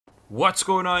What's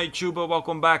going on YouTube?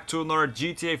 Welcome back to another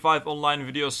GTA 5 online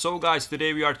video. So guys,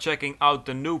 today we are checking out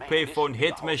the new Payphone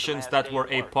hit missions that were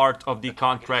a part of the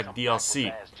contract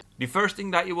DLC. The first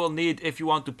thing that you will need if you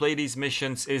want to play these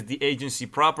missions is the agency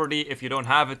property. If you don't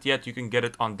have it yet, you can get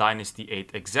it on Dynasty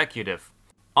 8 Executive.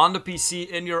 On the PC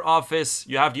in your office,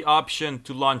 you have the option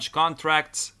to launch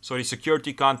contracts, so the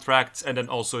security contracts and then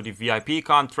also the VIP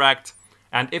contract.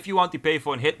 And if you want the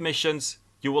Payphone hit missions,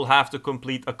 you will have to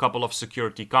complete a couple of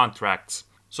security contracts.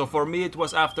 So for me, it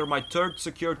was after my third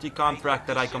security contract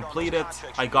that I completed.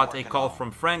 I got a call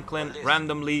from Franklin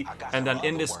randomly, and then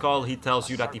in this call he tells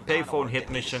you that the Payphone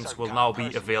hit missions will now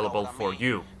be available for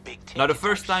you. Now the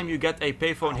first time you get a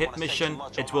Payphone hit mission,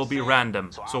 it will be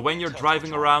random. So when you're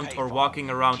driving around or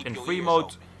walking around in free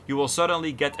mode, you will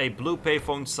suddenly get a blue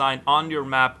Payphone sign on your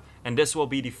map, and this will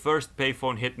be the first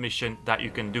Payphone hit mission that you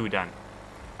can do then.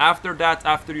 After that,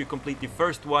 after you complete the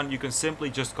first one, you can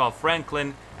simply just call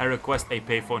Franklin and request a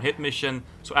Payphone hit mission.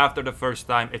 So after the first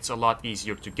time, it's a lot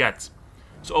easier to get.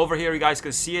 So over here you guys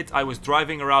can see it. I was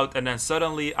driving around and then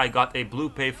suddenly I got a blue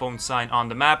Payphone sign on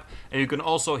the map, and you can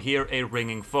also hear a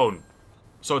ringing phone.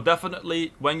 So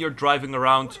definitely when you're driving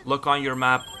around, look on your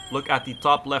map, look at the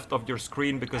top left of your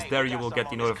screen, because there you will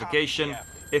get the notification.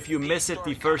 If you miss it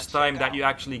the first time that you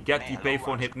actually get the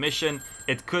Payphone hit mission,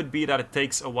 it could be that it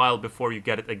takes a while before you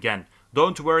get it again.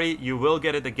 Don't worry, you will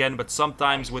get it again, but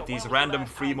sometimes with these random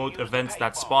free mode events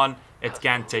that spawn, it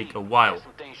can take a while.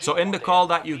 So in the call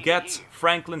that you get,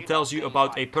 Franklin tells you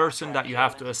about a person that you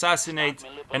have to assassinate,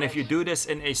 and if you do this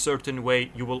in a certain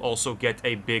way, you will also get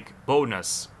a big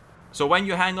bonus. So when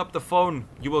you hang up the phone,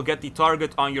 you will get the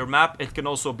target on your map. It can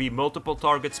also be multiple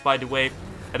targets, by the way.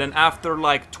 And then after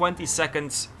like 20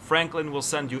 seconds, Franklin will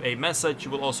send you a message.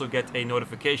 You will also get a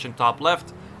notification top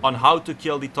left on how to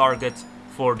kill the target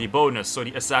for the bonus. So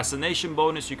the assassination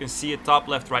bonus, you can see it top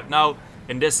left right now.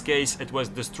 In this case, it was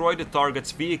destroy the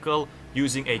target's vehicle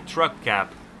using a truck cab.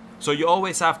 So you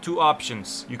always have two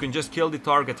options. You can just kill the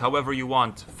target however you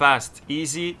want, fast,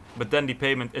 easy, but then the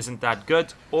payment isn't that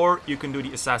good. Or you can do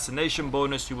the assassination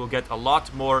bonus. You will get a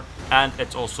lot more and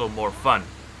it's also more fun.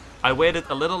 I waited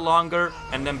a little longer,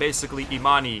 and then basically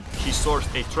Imani, she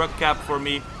sourced a truck cab for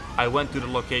me. I went to the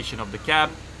location of the cab,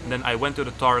 and then I went to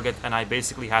the target, and I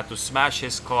basically had to smash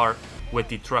his car with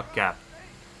the truck cab.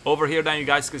 Over here then you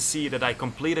guys can see that I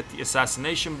completed the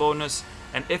assassination bonus,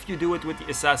 and if you do it with the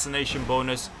assassination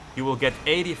bonus, you will get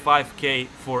 85k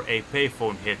for a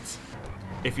Payphone hit.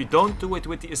 If you don't do it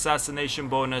with the assassination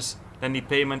bonus, then the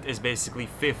payment is basically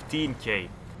 15k.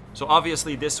 So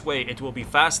obviously this way it will be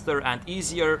faster and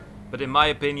easier, but in my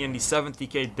opinion the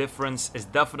 70k difference is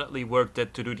definitely worth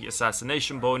it to do the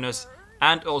assassination bonus,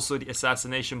 and also the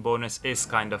assassination bonus is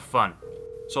kind of fun.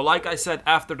 So like I said,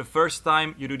 after the first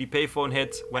time you do the Payphone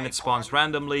hit, when it spawns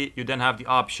randomly, you then have the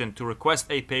option to request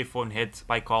a Payphone hit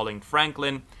by calling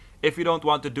Franklin. If you don't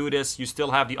want to do this, you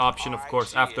still have the option, of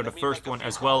course, after the first one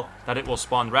as well, that it will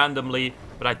spawn randomly,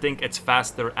 but I think it's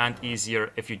faster and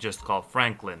easier if you just call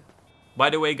Franklin. By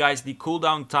the way guys, the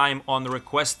cooldown time on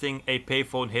requesting a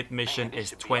Payphone hit mission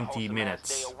is 20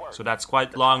 minutes. So that's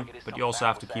quite long, but you also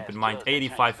have to keep in mind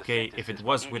 85k. If it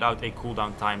was without a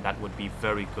cooldown time, that would be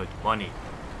very good money.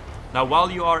 Now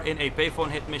while you are in a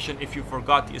Payphone hit mission, if you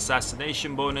forgot the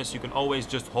assassination bonus, you can always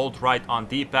just hold right on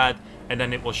D-pad and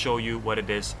then it will show you what it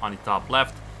is on the top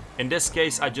left. In this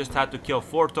case, I just had to kill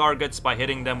 4 targets by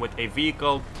hitting them with a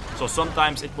vehicle. So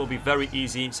sometimes it will be very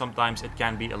easy, sometimes it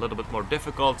can be a little bit more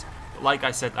difficult. Like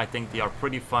I said, I think they are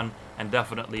pretty fun and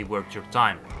definitely worth your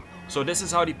time. So this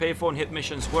is how the Payphone hit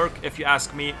missions work. If you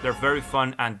ask me, they're very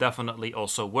fun and definitely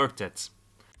also worth it.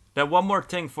 Then one more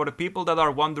thing, for the people that are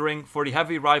wondering, for the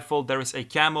heavy rifle there is a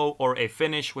camo or a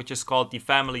finish which is called the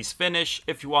family's finish.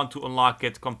 If you want to unlock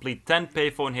it, complete 10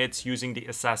 Payphone hits using the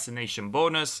assassination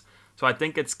bonus. So I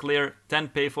think it's clear, 10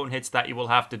 Payphone hits that you will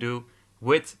have to do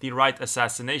with the right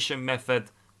assassination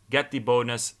method. Get the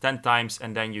bonus 10 times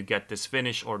and then you get this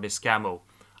finish or this camo.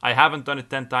 I haven't done it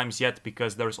 10 times yet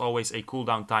because there's always a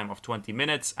cooldown time of 20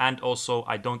 minutes, and also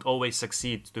I don't always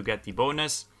succeed to get the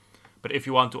bonus. But if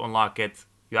you want to unlock it,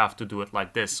 you have to do it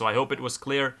like this. So I hope it was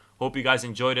clear. Hope you guys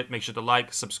enjoyed it. Make sure to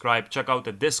like, subscribe, check out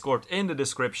the Discord in the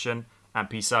description, and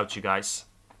peace out you guys.